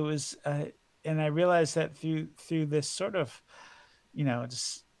 and it was, and I realized that through this sort of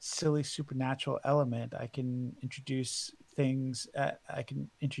just silly supernatural element, I can introduce things. I can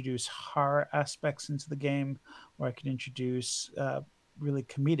introduce horror aspects into the game, or I can introduce really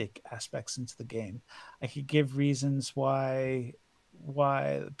comedic aspects into the game. I could give reasons why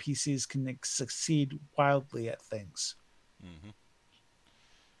PCs can succeed wildly at things. Mm-hmm.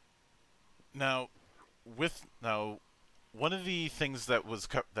 Now, now, one of the things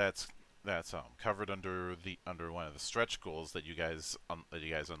that's covered under one of the stretch goals that you guys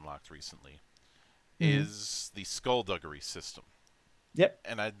unlocked recently Mm-hmm. is the skullduggery system, Yep.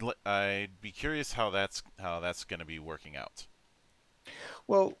 and I'd be curious how that's going to be working out.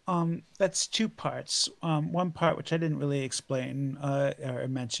 Well, that's two parts. One part which I didn't really explain or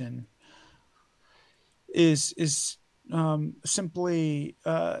mention is simply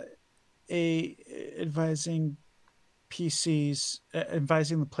a advising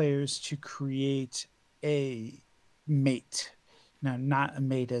advising the players to create a mate. Now, not a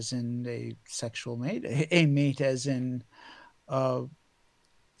mate as in a sexual mate, a mate as in uh,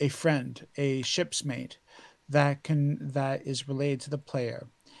 a friend, a ship's mate that is related to the player,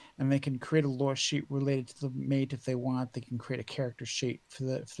 and they can create a lore sheet related to the mate if they want. They can create a character sheet for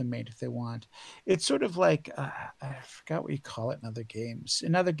the mate if they want. It's sort of like I forgot what you call it in other games.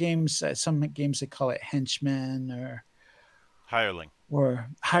 In other games, some games they call it henchman Hireling. or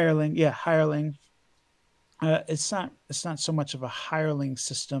hireling. Yeah, hireling. It's not so much of a hireling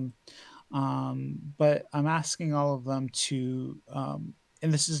system, but I'm asking all of them to,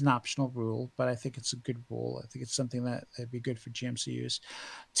 and this is an optional rule, but I think it's a good rule. I think it's something that'd be good for GMs to use,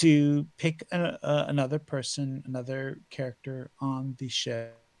 to pick another person, another character on the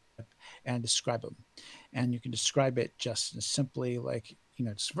ship, and describe them. And you can describe it just as simply like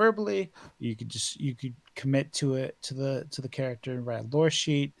just verbally. You could commit to it to the character and write a lore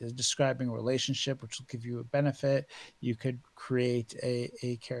sheet describing a relationship which will give you a benefit. You could create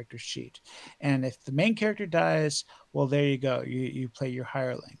a character sheet, and if the main character dies, well, there you go. You play your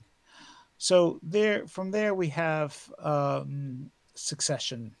hireling. So from there we have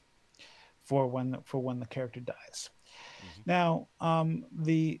succession for when the character dies. Hmm. Now,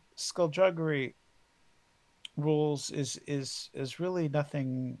 the skullduggery rules is really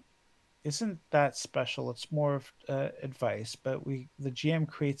nothing. Isn't that special? It's more of advice. But the GM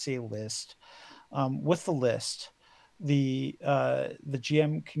creates a list. With the list, the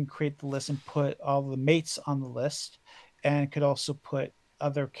GM can create the list and put all the mates on the list, and could also put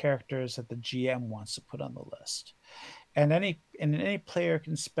other characters that the GM wants to put on the list. And any player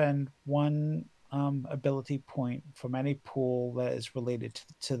can spend one ability point from any pool that is related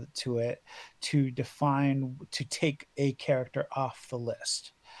to it to take a character off the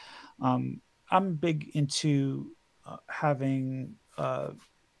list. Um, I'm big into having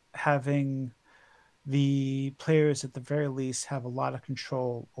the players at the very least have a lot of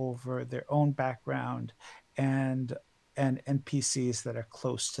control over their own background and and NPCs that are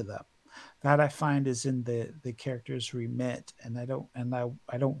close to them. That I find is in the character's remit, and I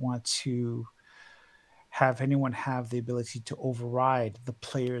don't want to have anyone have the ability to override the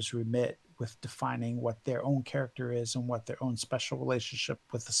player's remit with defining what their own character is and what their own special relationship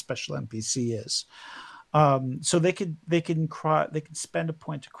with the special NPC is. So they can spend a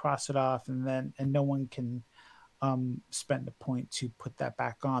point to cross it off, and no one can spend a point to put that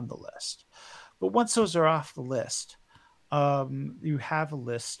back on the list. But once those are off the list, you have a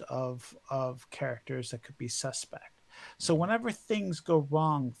list of characters that could be suspect. So Hmm. whenever things go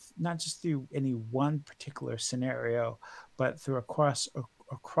wrong, not just through any one particular scenario, but through across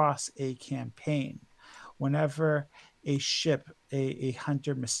a campaign, whenever a ship, a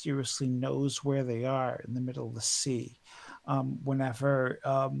hunter mysteriously knows where they are in the middle of the sea, whenever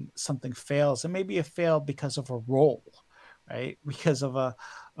something fails, and maybe it failed because of a roll, right? Because of a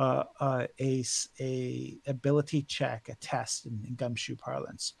ability check, a test in gumshoe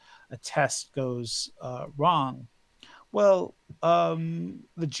parlance, a test goes wrong. Well,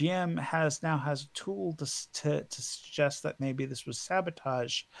 the GM now has a tool to suggest that maybe this was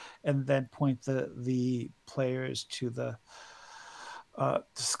sabotage, and then point the players to the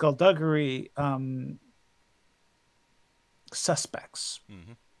skullduggery suspects.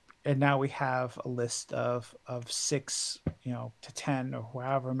 Hmm. And now we have a list of six, to 10 or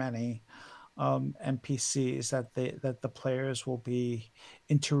however many NPCs that the players will be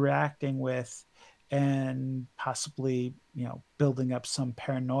interacting with, and possibly building up some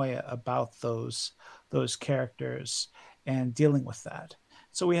paranoia about those characters and dealing with that.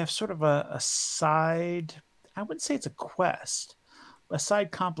 So we have sort of a side. I wouldn't say it's a quest, a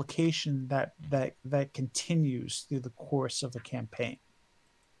side complication that Hmm. that that continues through the course of a campaign.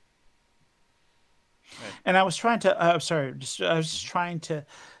 Right. And I was trying to. I'm sorry. I was just Hmm. trying to.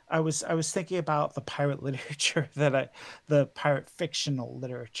 I was thinking about the pirate literature the pirate fictional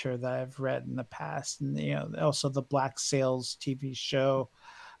literature that I've read in the past, and also the Black Sails TV show,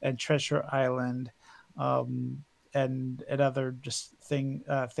 and Treasure Island, um, and other just things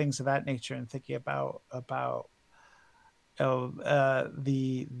of that nature, and thinking about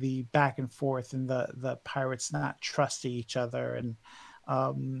the back and forth, and the pirates not trusting each other, and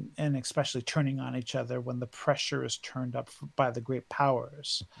especially turning on each other when the pressure is turned up by the great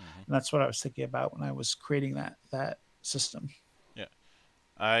powers. Hmm. And that's what I was thinking about when I was creating that system. Yeah.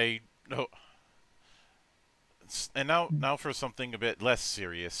 I no. And now for something a bit less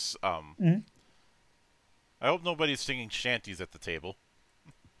serious. Mhm. I hope nobody's singing shanties at the table.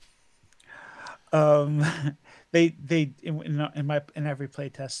 Um, they in every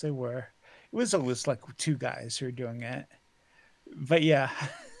playtest they were. It was always like two guys who were doing it, but yeah,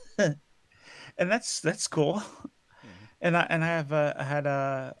 and that's cool. Hmm. And I have a I had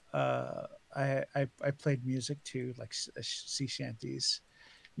a I played music too, like sea shanties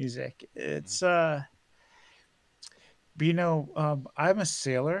music. Hmm. It's but I'm a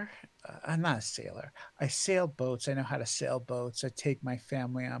sailor. I'm not a sailor. I sail boats. I know how to sail boats. I take my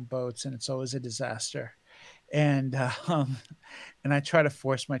family on boats, and it's always a disaster. And and I try to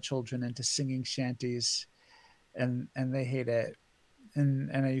force my children into singing shanties, and they hate it. And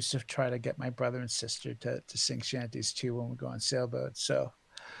I used to try to get my brother and sister to sing shanties too when we go on sailboats. So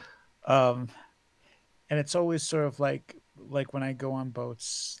um, and it's always sort of like when I go on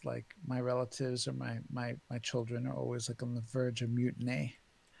boats, like my relatives or my children are always like on the verge of mutiny.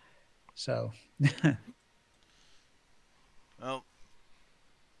 So Well,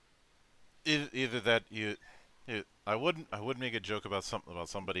 either that I would make a joke about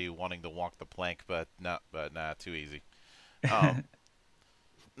somebody wanting to walk the plank, but nah, too easy. Um,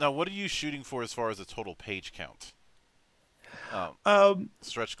 Now what are you shooting for as far as the total page count? Um, um,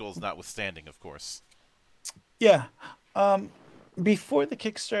 Stretch goals notwithstanding, of course. yeah. Um, Before the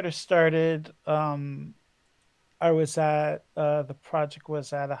Kickstarter started, I was at the project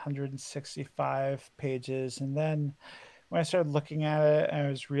was at 165 pages, and then when I started looking at it, I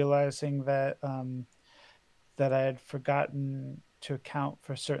was realizing that I had forgotten to account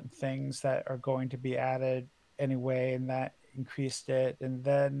for certain things that are going to be added anyway, and that increased it. And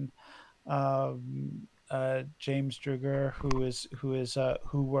then James Druger,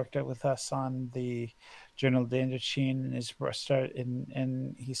 who worked out with us on the Journal of the Indochine, is start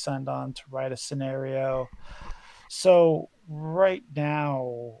and he signed on to write a scenario. So right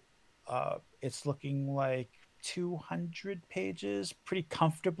now, it's looking like 200 pages, pretty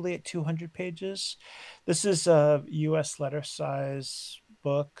comfortably at 200 pages. This is a U.S. letter size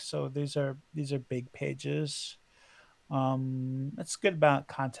book, so these are big pages. That's good about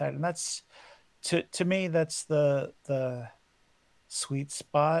content, and that's to me that's the sweet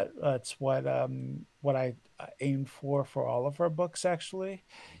spot. It's what I aim for all of our books. Actually,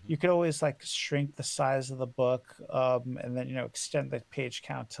 Hmm. you could always like shrink the size of the book, and then extend the page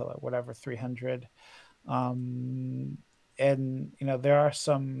count to like, whatever 300. Um, and there are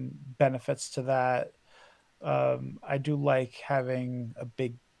some benefits to that. I do like having a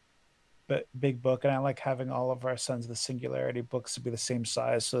big book, and I like having all of our Sons of the Singularity books to be the same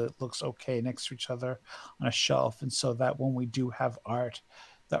size, so it looks okay next to each other on a shelf, and so that when we do have art,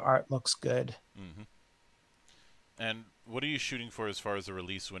 the art looks good. Hmm. And what are you shooting for as far as the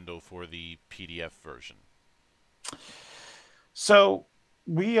release window for the PDF version? So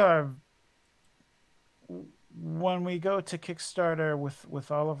we are when we go to Kickstarter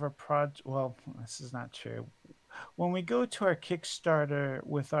with all of our well, this is not true. When we go to our Kickstarter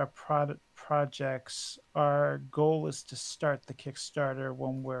with our projects, our goal is to start the Kickstarter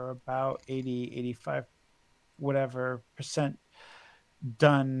when we're about 80, 85, whatever percent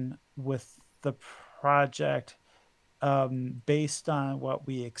done with the project, based on what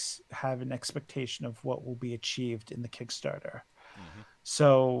we have an expectation of what will be achieved in the Kickstarter. Hmm.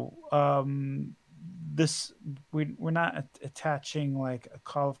 So this we're not attaching like a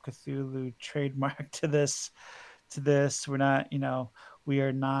Call of Cthulhu trademark to this. We're not, we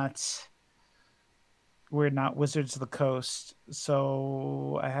are not we're not Wizards of the Coast.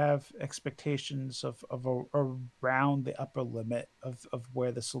 So I have expectations of around the upper limit of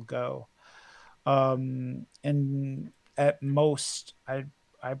where this will go. And at most,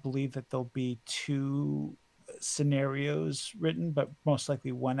 I believe that there'll be two scenarios written, but most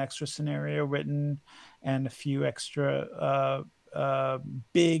likely one extra scenario written, and a few extra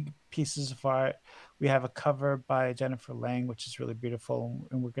big pieces of art. We have a cover by Jennifer Lang, which is really beautiful,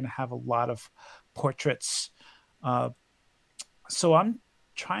 and we're going to have a lot of portraits. Uh, so I'm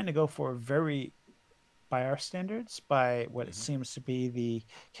trying to go for a very, by our standards, by what it Hmm. seems to be the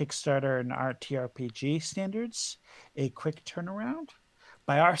Kickstarter and RTRPG standards, a quick turnaround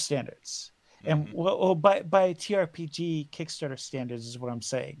by our standards. And Hmm. well, by TRPG Kickstarter standards is what I'm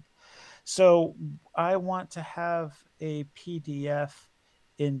saying. So I want to have a PDF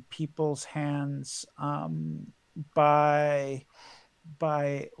in people's hands, by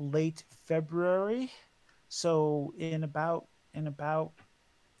late February. So in about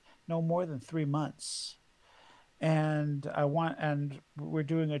no more than 3 months. and we're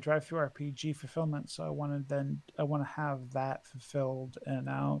doing a drive-through RPG fulfillment, so I want to have that fulfilled and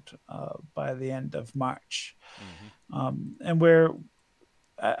out by the end of March. And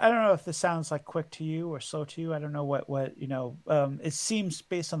I don't know if this sounds like quick to you or slow to you. I don't know what you know. It seems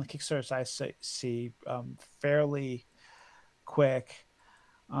based on the Kickstarters I see fairly quick.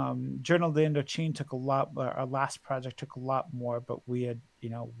 Journal of the Indochine took a lot. Our last project took a lot more, but we had,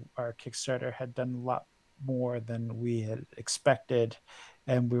 our Kickstarter had done a lot more than we had expected,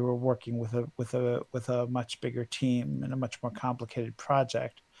 and we were working with a much bigger team and a much more complicated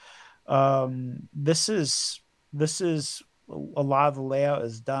project. This is a lot of the layout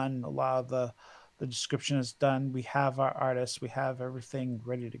is done. A lot of the description is done. We have our artists. We have everything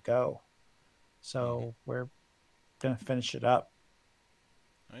ready to go. So we're gonna finish it up.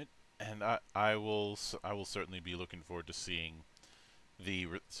 Right, and I will certainly be looking forward to seeing the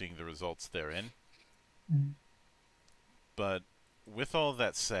results therein. But with all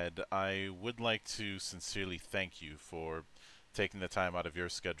that said, I would like to sincerely thank you for taking the time out of your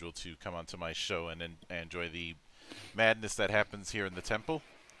schedule to come onto my show and enjoy the madness that happens here in the temple.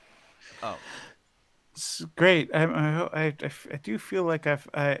 Oh, it's great. I do feel like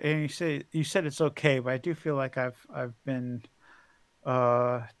and you said it's okay, but I do feel like I've been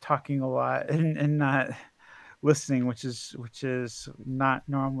talking a lot and not listening, which is not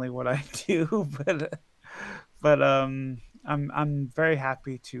normally what I do. But I'm very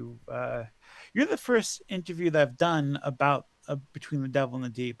happy to. You're the first interview that I've done about Between the Devil and the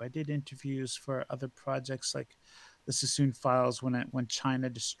Deep. I did interviews for other projects like the Sassoon Files when China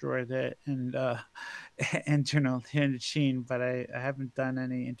destroyed it, and Journal of the Indochine, but I haven't done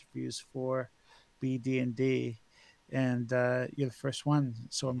any interviews for BD&D, and you're the first one,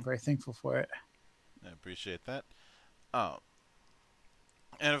 so I'm very thankful for it. I appreciate that.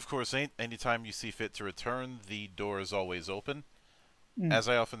 And of course, anytime you see fit to return, the door is always open. As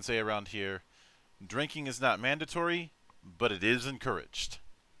I often say around here, drinking is not mandatory, but it is encouraged.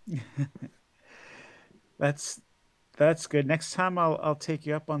 That's good. Next time I'll take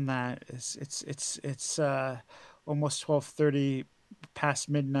you up on that. It's almost 12:30 past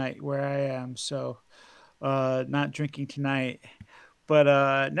midnight where I am, so not drinking tonight.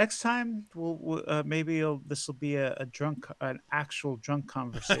 But next time maybe this will be an actual drunk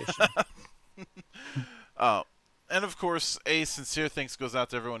conversation. And of course, a sincere thanks goes out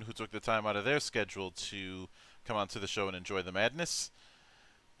to everyone who took the time out of their schedule to come onto the show and enjoy the madness.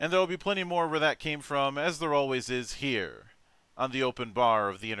 And there will be plenty more where that came from, as there always is here on the open bar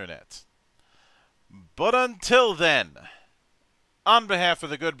of the internet. But until then, on behalf of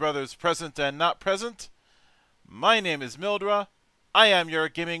the good brothers present and not present, my name is Mildra. I am your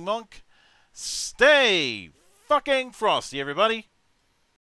gaming monk. Stay fucking frosty, everybody.